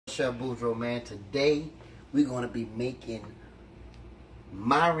Chef Boudreaux, man. Today, we're going to be making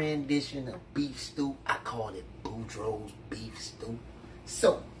my rendition of beef stew. I call it Boudreaux's beef stew.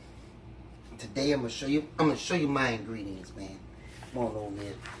 So, today I'm going to show you my ingredients, man. Come on over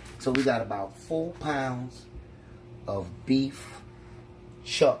here. So, we got about 4 pounds of beef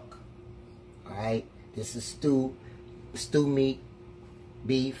chuck. Alright, this is stew meat,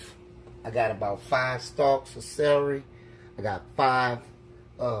 beef. I got about 5 stalks of celery. I got 5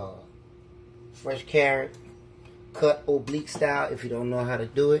 fresh carrot, cut oblique style. If you don't know how to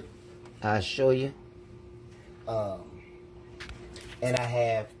do it, I'll show you. And I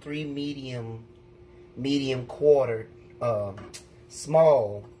have 3 medium quartered,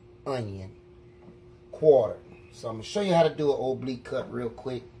 small onion, quartered. So I'm gonna show you how to do an oblique cut real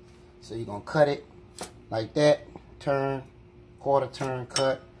quick. So you're gonna cut it like that, turn, quarter turn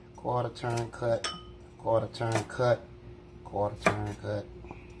cut, quarter turn cut, quarter turn cut, quarter turn cut.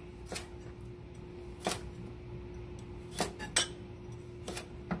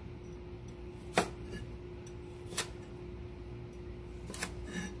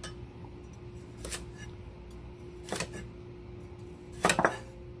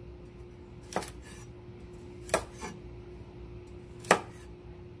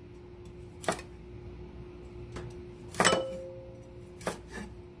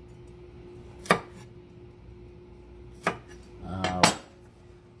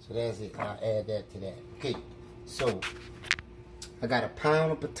 So that's it. I'll add that to that. Okay, so I got a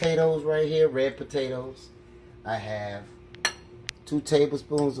pound of potatoes right here, red potatoes. I have 2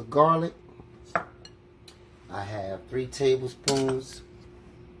 tablespoons of garlic. I have 3 tablespoons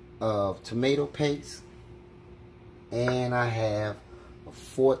of tomato paste. And I have a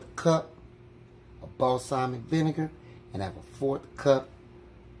 1/4 cup of balsamic vinegar. And I have a 1/4 cup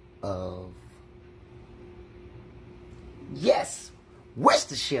of, yes,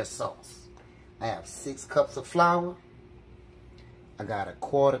 Worcestershire sauce. I have 6 cups of flour. I got a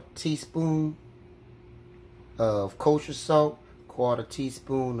 1/4 teaspoon of kosher salt, 1/4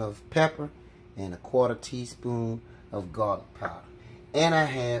 teaspoon of pepper, and a 1/4 teaspoon of garlic powder. And I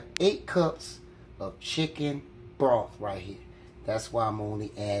have 8 cups of chicken broth right here. That's why I'm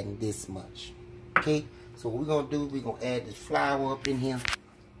only adding this much. Okay, so what we're gonna do, we're gonna add this flour up in here.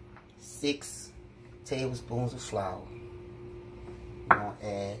 6 tablespoons of flour. We're gonna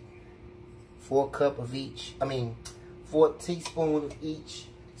add 4 cups of each, 4 teaspoons of each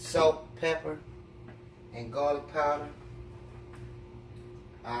salt, pepper, and garlic powder.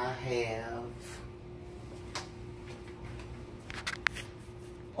 I have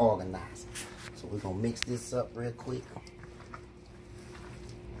organizer. So we're gonna mix this up real quick.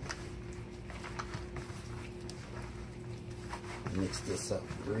 Mix this up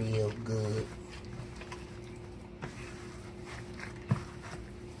real good.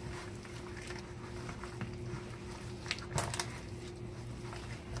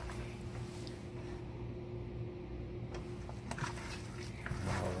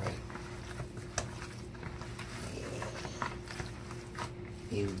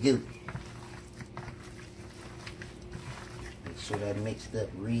 Here we go. Make sure that mixed up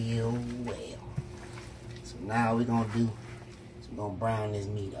real well. So now we're gonna do, we're gonna brown this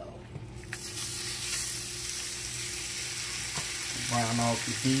meat off. Brown off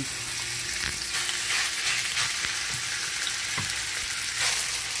the beef.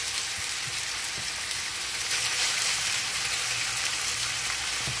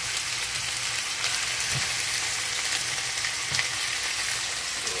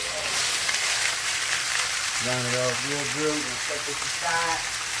 Brown it off real good. We're gonna set this aside.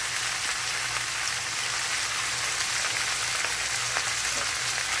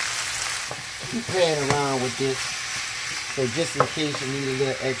 Keep playing around with this. So just in case you need a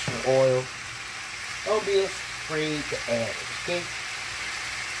little extra oil, don't be afraid to add it, okay?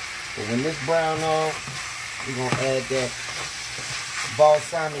 But when this brown off, we're gonna add that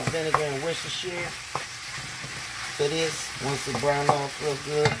balsamic vinegar and Worcestershire to this. Once it brown off real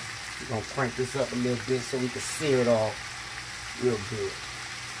good, we're going to crank this up a little bit so we can sear it off real good.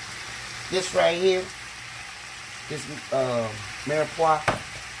 This right here, this mirepoix,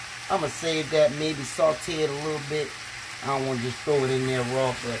 I'm going to save that, maybe saute it a little bit. I don't want to just throw it in there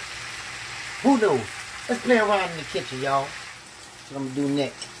raw, but who knows? Let's play around in the kitchen, y'all. That's what I'm going to do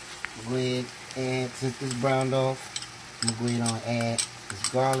next. I'm going to go ahead and, since this browned off, I'm going to go ahead and add this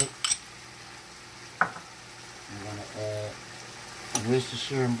garlic. I'm going to add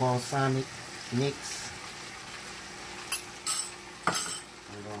Worcestershire and balsamic mix.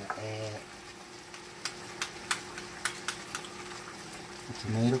 I'm going to add the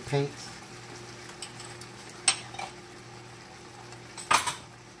tomato paste.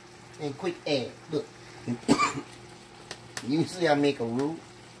 and quick add. Look. Usually I make a roux.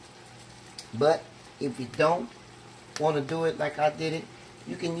 But if you don't want to do it like I did it,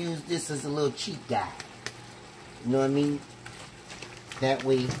 you can use this as a little cheat guide. You know what I mean? That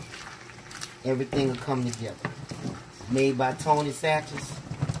way, everything will come together. It's made by Tony Satchels.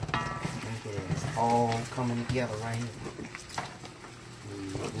 Look at it. It's all coming together right here.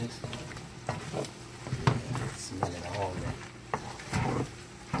 Smell it already.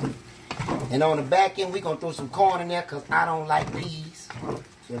 And on the back end, we're going to throw some corn in there because I don't like peas.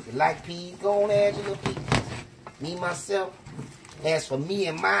 So if you like peas, go on and add your little peas. Me, myself, as for me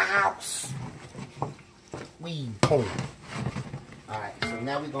and my house, we eat corn. Alright, so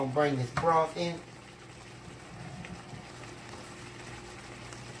now we're going to bring this broth in.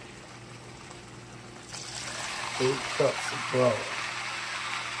 8 cups of broth.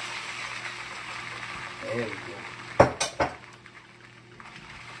 There we go.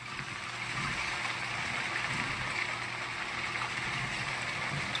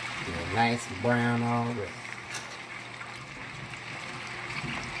 Get nice and brown already.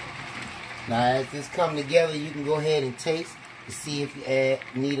 Now as this come together, you can go ahead and taste to see if you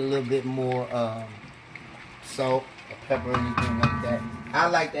need a little bit more salt or pepper or anything like that. I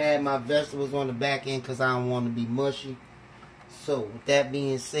like to add my vegetables on the back end because I don't want to be mushy. So with that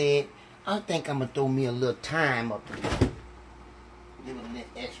being said, I think I'm going to throw me a little thyme up in there. Give it a little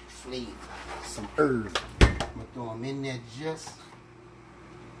extra flavor. Some herbs. I'm going to throw them in there just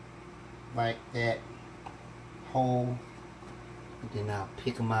like that. Whole. And then I'll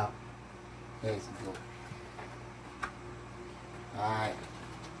pick them out as we go. Alright.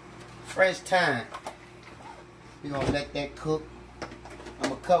 Fresh thyme. We're going to let that cook. I'm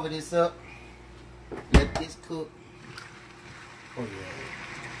going to cover this up. Let this cook. Oh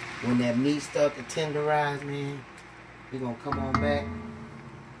yeah. When that meat starts to tenderize, man, we're going to come on back.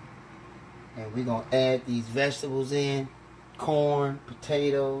 And we're going to add these vegetables in. Corn,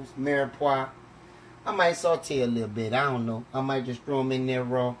 potatoes, mirepoix. I might saute a little bit. I don't know. I might just throw them in there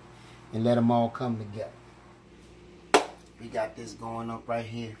raw and let them all come together. We got this going up right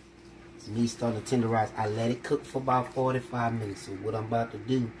here. It's meat starting to tenderize. I let it cook for about 45 minutes. So what I'm about to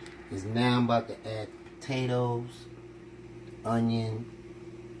do is now I'm about to add potatoes, onion.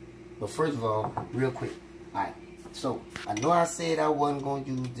 But first of all, real quick. Alright. So I know I said I wasn't going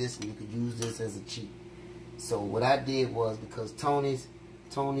to use this and you could use this as a cheat. So what I did was, because Tony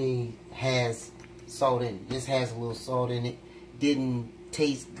has salt in it. This has a little salt in it. Didn't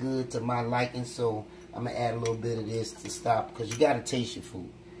taste good to my liking, so I'm going to add a little bit of this to stop, because you got to taste your food.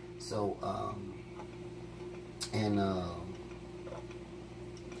 So,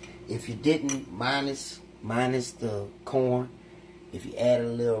 if you didn't, minus the corn, if you add a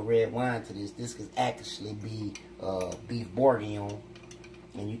little red wine to this could actually be beef bourguignon,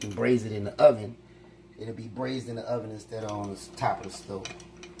 and you can braise it in the oven. It'll be braised in the oven instead of on the top of the stove.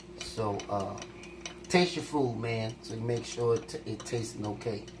 So, taste your food, man, so you make sure it tasting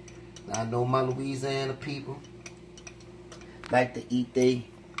okay. Now, I know my Louisiana people like to eat they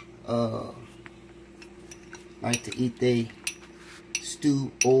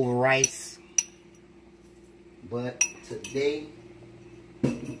stew over rice, but today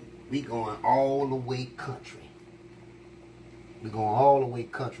we going all the way country. We're going all the way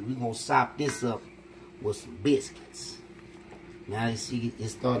country. We're gonna sop this up with some biscuits. Now you see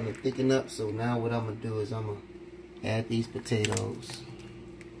it's starting to thicken up, so now what I'm gonna do is I'm gonna add these potatoes.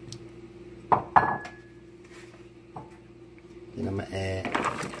 Then I'm gonna add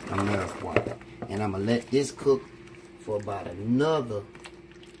my mirepoix. And I'm gonna let this cook for about another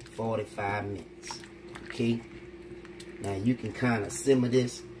 45 minutes. Okay? Now you can kind of simmer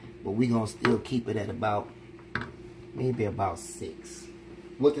this, but we're gonna still keep it at about, maybe about 6.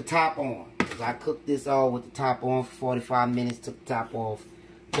 With the top on. Because I cooked this all with the top on for 45 minutes, took the top off,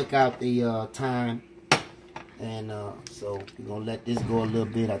 took out the thyme. And so we're gonna let this go a little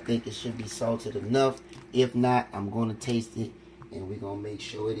bit. I think it should be salted enough. If not, I'm gonna taste it and we're gonna make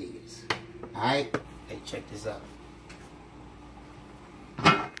sure it is. Alright? Hey, check this out.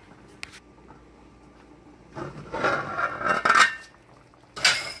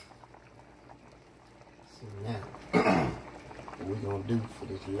 So now, what we're gonna do for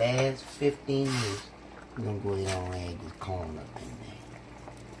this last 15 minutes, we're gonna go ahead and add this corn up in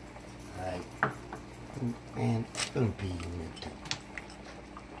there. Alright? And put some peas in there too.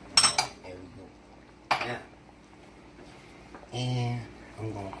 There we go. Now, and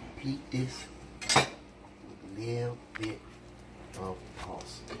I'm gonna complete this with a little bit of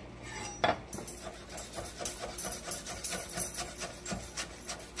parsley.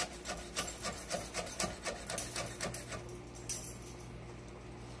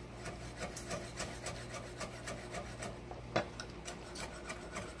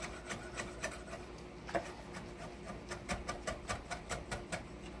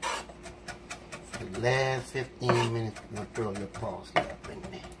 last 15 minutes, I'm gonna throw a little parsley up in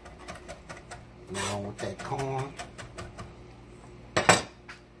there. Along with that corn.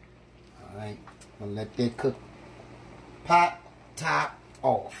 Alright, I'm gonna let that cook. Pot top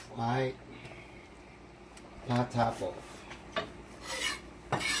off. Alright. Pot top off.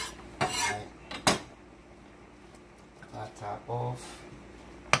 Alright. Pot top off.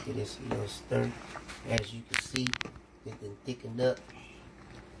 Get this a little stir. As you can see, it been thickened up.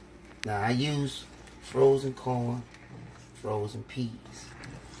 Now I use frozen corn, frozen peas.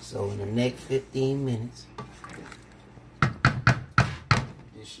 So in the next 15 minutes,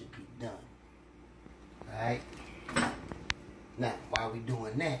 this should be done. Alright? Now, while we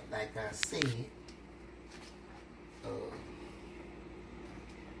doing that, like I said, we're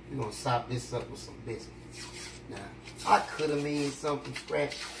going to sop this up with some biscuits. Now, I could have made something from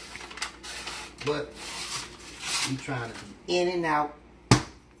scratch, but we trying to be in and out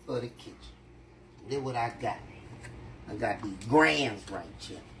of the kitchen. Look what I got. I got these grands right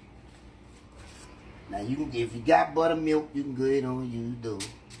here. Now you can, if you got buttermilk, you can go ahead and use those.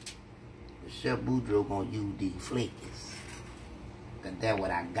 But Chef Boudreaux gonna use these flakes. Cause that's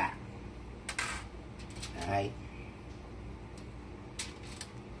what I got. Alright.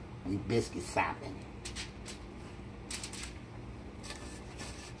 We biscuit sopping.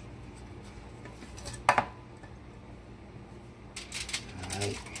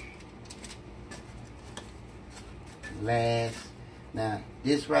 Alright. Last. Now,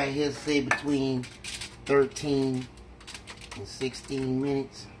 this right here say between 13 and 16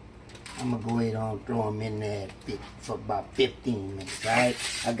 minutes. I'm going to go ahead and throw them in there for about 15 minutes, all right?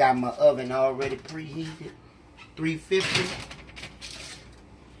 I got my oven already preheated, 350.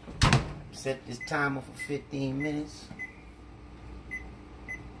 Set this timer for 15 minutes.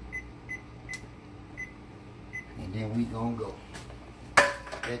 And then we going to go.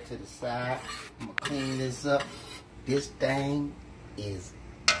 That to the side. I'm going to clean this up. This thing is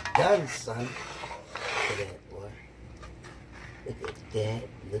done, son. Look at that, boy. Look at that.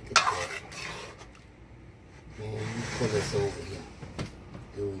 Look at that. Man, you pull this over here.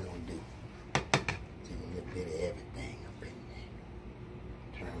 Do what we gonna do. Take a little bit of everything up in there.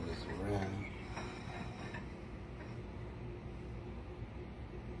 Turn this around.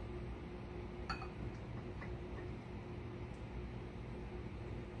 A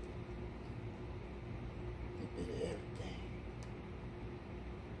bit of everything.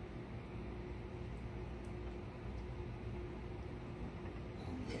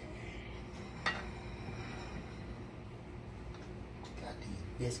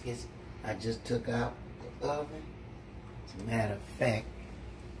 Biscuits I just took out the oven. As a matter of fact,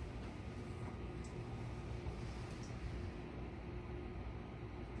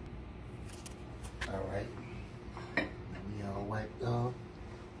 alright, we all wiped off.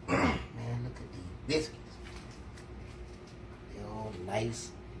 Man, look at these biscuits. They're all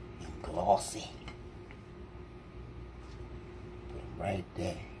nice and glossy. Put them right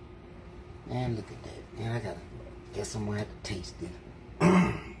there. Man, look at that. Man, I guess I'm gonna have to taste this.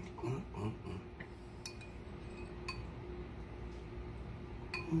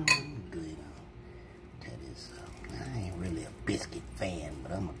 No, I'm good on. That is, I ain't really a biscuit fan,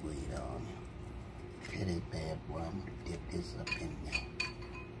 but I'm a good on. That is bad, boy. I'm gonna dip this up in there.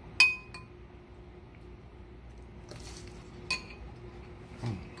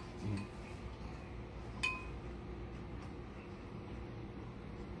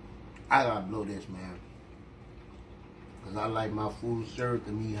 I gotta blow this, man. Cause I like my food served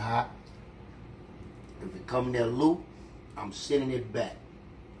to me hot. If it come there loose, I'm sending it back.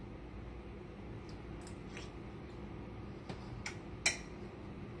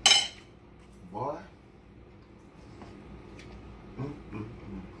 Boy.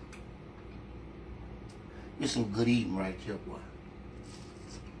 It's some good eating right here, boy.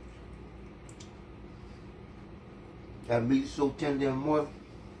 That meat so tender and moist.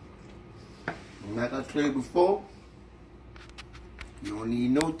 And like I said before, you don't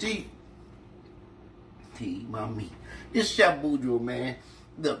need no teeth to eat my meat. This Chef Boudreaux, man.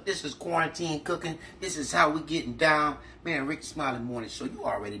 Look, this is quarantine cooking. This is how we getting down. Man, Ricky Smiley Morning Show. You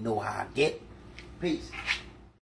already know how I get. Peace.